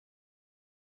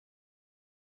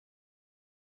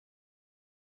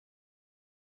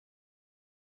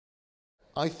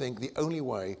I think the only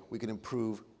way we can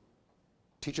improve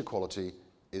teacher quality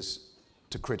is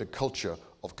to create a culture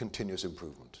of continuous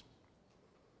improvement.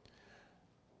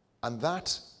 And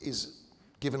that is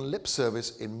given lip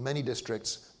service in many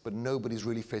districts, but nobody's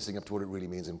really facing up to what it really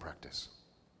means in practice.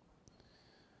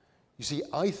 You see,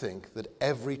 I think that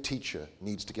every teacher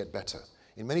needs to get better.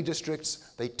 In many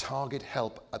districts, they target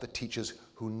help at the teachers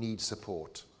who need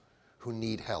support, who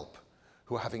need help,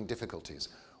 who are having difficulties.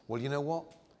 Well, you know what?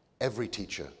 Every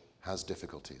teacher has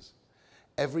difficulties.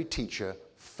 Every teacher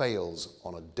fails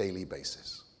on a daily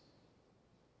basis.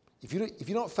 If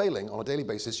you're not failing on a daily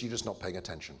basis, you're just not paying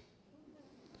attention.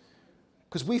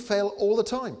 Because we fail all the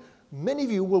time. Many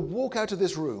of you will walk out of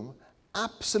this room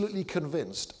absolutely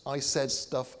convinced I said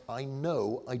stuff I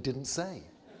know I didn't say.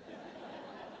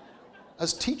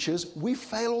 As teachers, we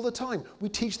fail all the time. We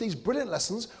teach these brilliant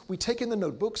lessons, we take in the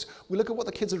notebooks, we look at what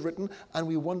the kids had written, and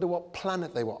we wonder what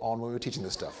planet they were on when we were teaching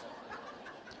this stuff.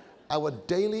 Our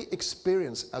daily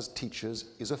experience as teachers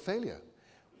is a failure,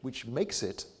 which makes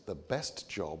it the best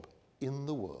job in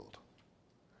the world,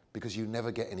 because you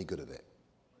never get any good at it.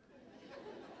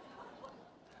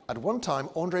 At one time,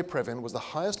 Andre Previn was the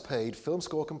highest paid film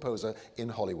score composer in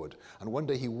Hollywood, and one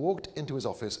day he walked into his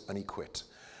office and he quit.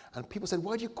 And people said,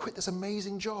 "Why did you quit this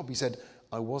amazing job?" He said,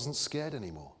 "I wasn't scared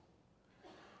anymore."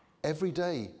 Every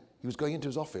day he was going into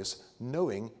his office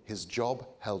knowing his job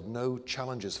held no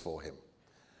challenges for him.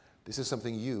 This is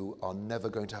something you are never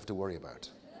going to have to worry about.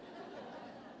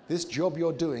 This job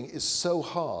you're doing is so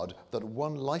hard that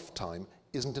one lifetime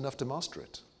isn't enough to master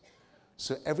it.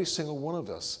 So every single one of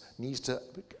us needs to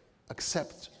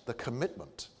accept the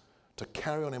commitment to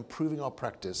carry on improving our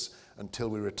practice until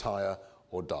we retire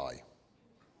or die.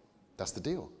 That's the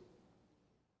deal.